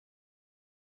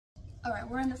Alright,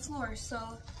 we're on the floor, so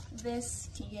this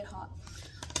can get hot.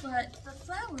 But the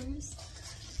flowers,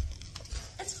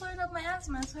 it's flared up my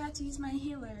asthma, so I had to use my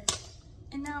inhaler.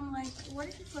 And now I'm like, what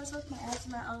if it flares up my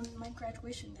asthma on my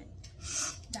graduation day?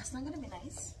 That's not gonna be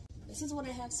nice. This is what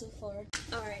I have so far.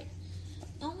 Alright,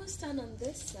 almost done on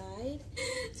this side.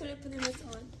 So I'm putting this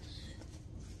on.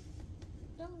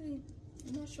 I'm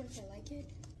not sure if I like it.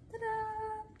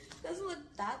 Ta-da! Doesn't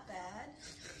look that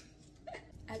bad.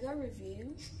 I got a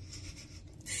review.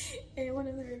 And one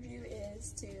of the review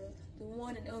is to, the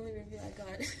one and only review I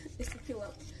got is to fill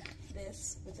up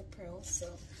this with a pearl. So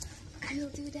I will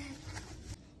do that.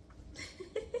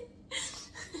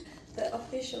 The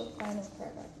official final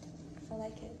product. I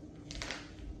like it.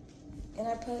 And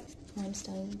I put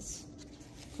rhinestones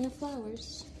and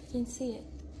flowers. You can see it.